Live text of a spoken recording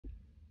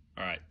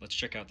Alright, let's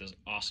check out this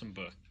awesome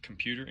book,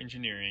 Computer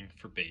Engineering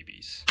for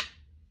Babies.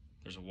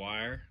 There's a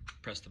wire,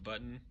 press the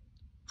button,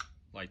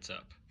 lights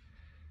up.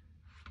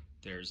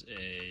 There's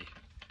a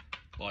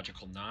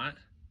logical not,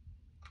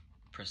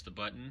 press the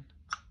button,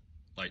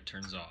 light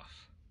turns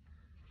off.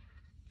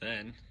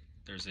 Then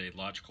there's a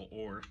logical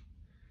or,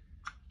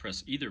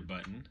 press either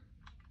button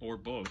or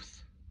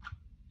both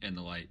and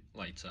the light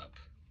lights up.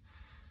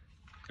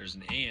 There's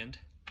an and,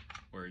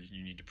 where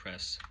you need to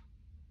press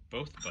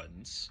both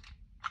buttons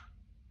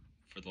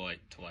for the light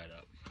to light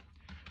up.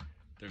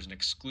 There's an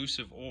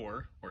exclusive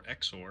or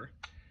XOR,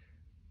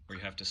 where you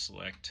have to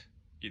select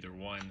either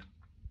one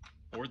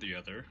or the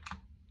other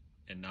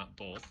and not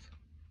both.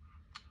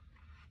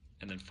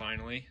 And then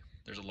finally,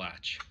 there's a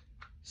latch.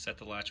 Set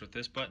the latch with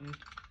this button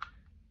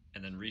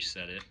and then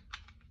reset it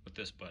with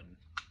this button.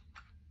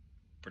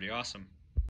 Pretty awesome.